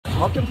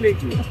Option play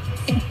किया।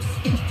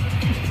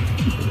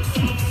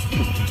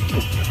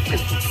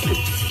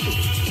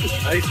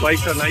 Nice bike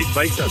sir, nice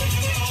bike sir.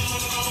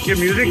 ये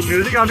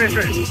music आपने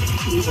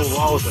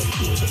वाह सर।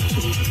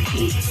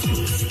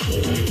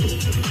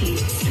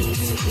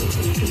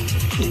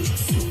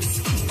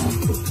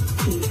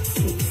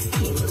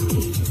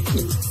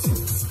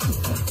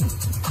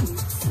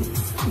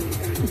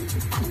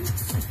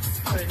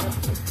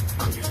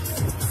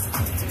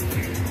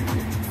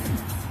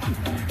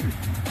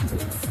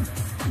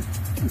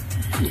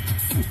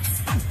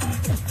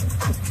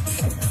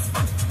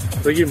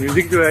 तो ये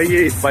म्यूजिक जो है ये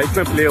इस बाइक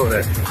में प्ले हो रहा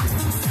है।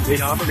 ये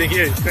यहाँ पे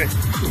देखिए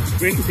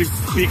इसमें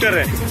स्पीकर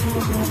है,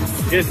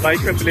 ये इस बाइक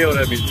में प्ले हो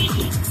रहा है म्यूजिक।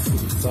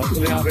 तो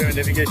आपको यहाँ पे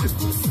नेविगेशन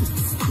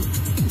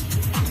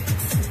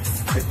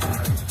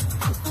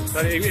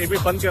सर एक भी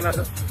बंद करना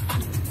सर।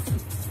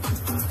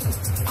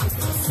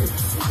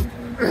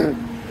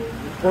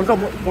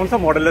 कौन सा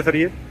मॉडल है सर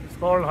ये?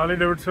 Called Harley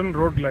Davidson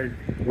road glide.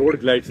 Road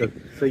glide sir.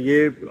 Sir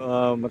ये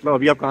मतलब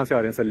अभी आप कहाँ से आ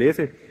रहे हैं सर? लेह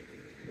से?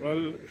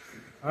 Well,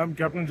 I'm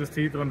Captain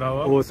Jaspreet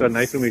Randhawa. Oh sir,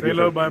 nice to meet you.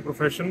 Sailor by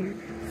profession.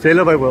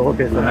 Sailor by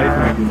okay sir, nice to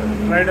meet you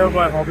sir. Rider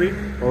by hobby.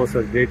 Oh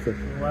sir, great sir.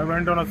 So I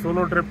went on a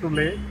solo trip to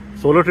Leh.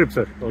 Solo trip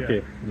sir,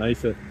 okay, yeah. Nice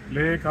sir.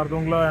 Leh,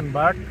 Kardungla and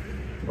back.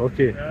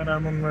 Okay. And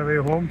I'm on my way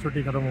home.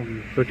 छुट्टी खत्म हो गई।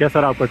 तो क्या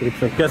sir आपका trip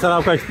sir? क्या sir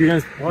आपका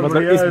experience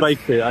मतलब इस बाइक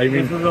पे? I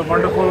mean, this is a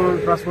wonderful,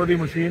 trustworthy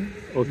machine.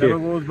 Okay.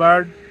 Never goes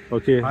bad.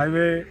 Okay.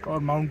 Highway or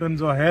mountains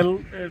or hell,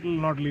 it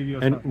will not leave you.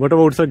 And what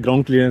about sir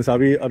ground clearance?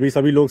 अभी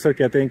सभी लोग sir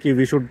कहते हैं कि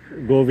we should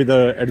go with a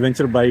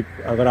adventure bike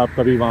अगर आप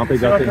कभी वहाँ पे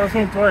जाते हैं।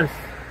 Personal choice.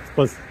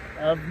 बस।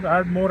 I've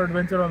had more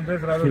adventure on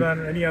this rather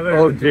than any other.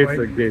 Oh great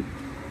sir, great.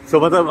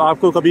 So मतलब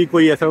आपको कभी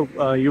कोई ऐसा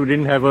you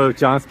didn't have a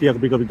chance कि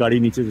कभी गाड़ी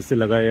नीचे जिससे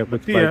लगाए या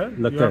कुछ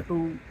लगता है?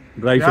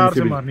 Drive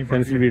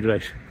sensibly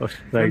drive.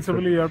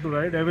 Sensibly you have to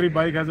ride. Every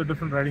bike has a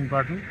different riding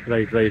pattern.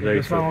 Right.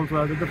 This one also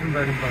has a different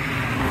riding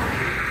pattern.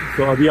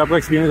 So अभी आपका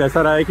एक्सपीरियंस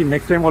ऐसा रहा है कि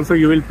next time also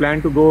you will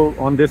plan to go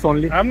on this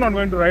only? I'm not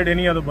going to ride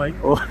any other bike.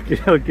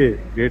 Okay,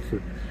 great sir.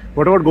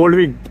 What about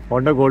Goldwing?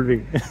 Honda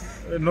Goldwing?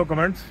 No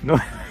comments. No.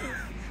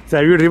 So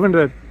have you driven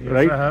that? Yes,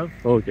 right? I have.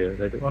 Okay,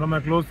 right. One of my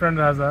close friends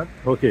has that.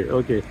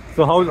 Okay.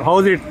 So how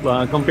is it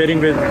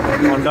comparing with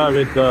Honda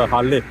with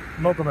Harley?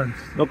 No comments.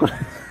 No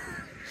comments.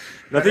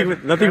 Nothing.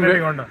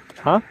 Kinetic Honda.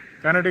 Huh?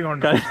 Kinetic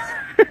Honda.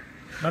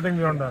 Nothing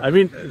beyond that. I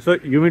mean, so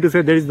you mean to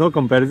say there is no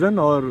comparison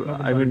or no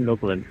comparison. I mean no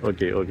comment.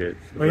 Okay. So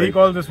right. He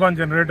calls this one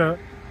generator.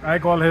 I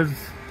call his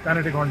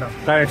Kinetic Honda.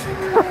 Right.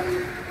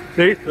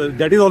 So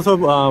that is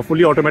also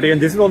fully automatic and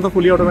this is also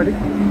fully automatic?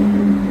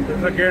 This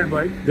is a geared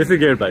bike. This is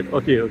geared bike.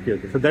 Okay.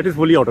 So that is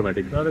fully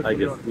automatic. That is I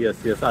guess.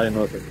 automatic. Yes, I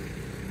know sir.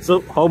 So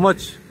how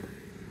much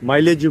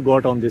mileage you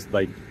got on this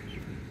bike?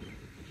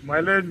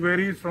 Mileage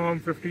varies from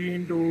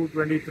 15 to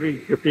 23.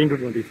 15 to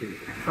 23.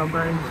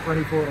 Sometimes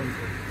 24 also.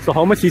 So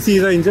how much cc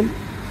is the engine?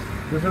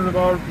 This is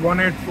about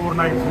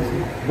 1849 cc.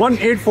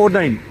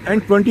 1849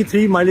 and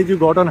 23 mileage you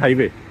got on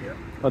highway. Yeah.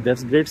 Oh,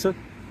 that's great, sir.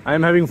 I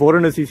am having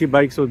 400 cc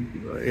bike, so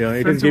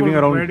it is giving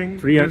around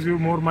 300. Gives you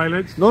more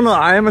mileage. No,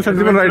 I am a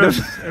sensible rider.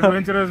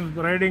 Adventurous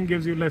riding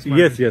gives you less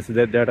mileage. Yes,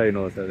 that I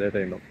know, sir. That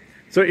I know.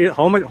 So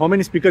how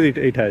many speakers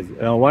it has?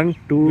 1,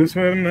 2, This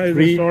one is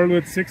 3. installed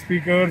with 6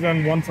 speakers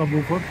and 1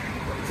 subwoofer.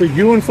 So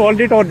you installed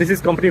it or this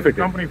is company fitted?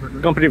 Company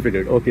fitted. Company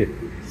fitted. Okay.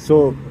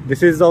 So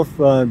this is of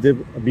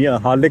the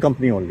Harley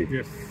company only.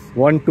 Yes.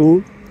 1,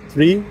 2,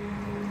 3,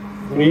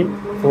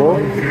 4,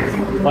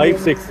 5,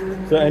 6.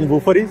 So and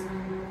woofer is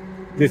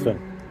this one.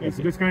 It's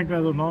disconnected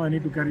as of now. I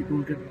need to carry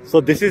toolkit.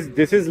 So this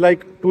is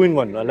like 2 in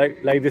 1.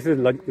 Like this is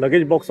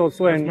luggage box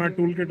also. That's and my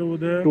toolkit over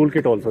there.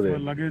 Toolkit also there.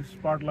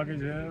 Part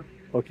luggage here.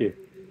 Okay.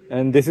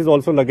 And this is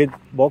also luggage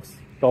box,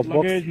 top box.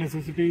 Luggage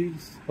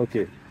necessities.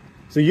 Okay.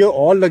 So here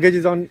all luggage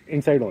is on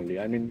inside only.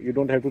 I mean you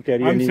don't have to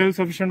carry any. I'm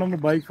self-sufficient on the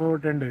bike for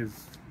 10 days.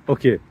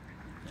 Okay.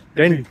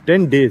 10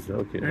 days.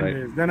 Okay. 10 right.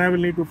 days. Then I will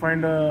need to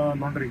find a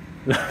laundry.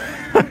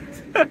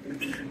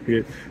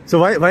 Okay. So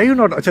why you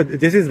not? Achha,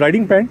 this is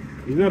riding pant.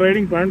 These are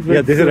riding pants.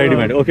 Yeah, this is riding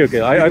pant.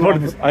 Okay.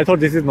 I thought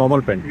this is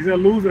normal pant. These are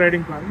loose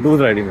riding pants. Loose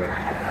riding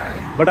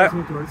pant. But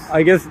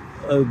I guess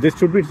this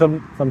should be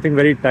something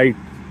very tight.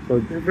 So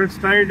if it's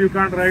tight, you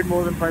can't ride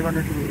more than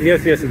 500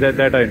 km. Yes,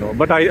 that I know.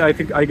 But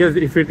I guess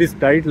if it is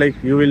tight, like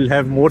you will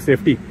have more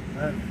safety.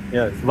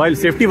 Yes. While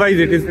safety wise,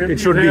 it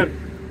should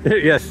be.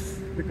 Yes.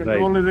 The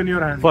control is in your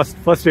hand.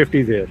 First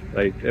safety is here.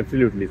 Right.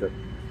 Absolutely, sir.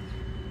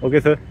 Okay,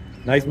 sir.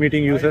 Nice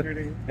meeting you,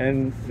 sir.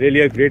 And really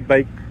a great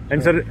bike.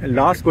 And sir,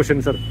 last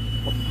question, sir.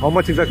 How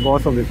much is the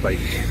cost of this bike?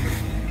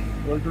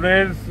 Well,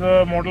 today's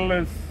model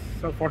is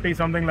 40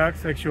 something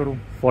lakhs ex showroom.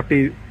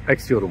 40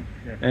 ex showroom.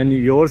 Yeah. And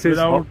yours is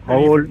how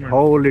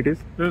old it is?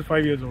 This is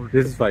 5 years old.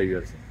 This is 5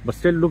 years. But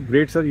still look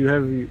great, sir. You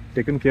have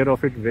taken care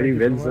of it very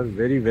well, sir.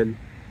 Very well.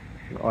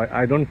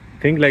 I don't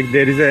think like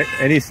there is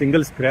any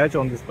single scratch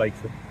on this bike,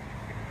 sir.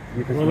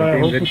 Well, I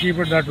hope to keep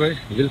it that way.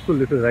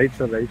 बिल्कुल right,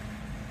 sir, right.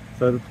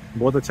 Sir,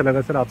 बहुत अच्छा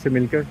लगा sir आपसे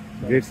मिलकर.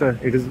 Great, sir.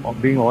 It is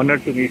being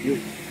honored to meet you.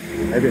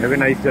 Have a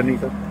nice journey,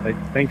 sir. Right.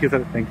 Thank you,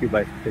 sir. Thank you.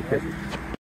 Bye. Take care.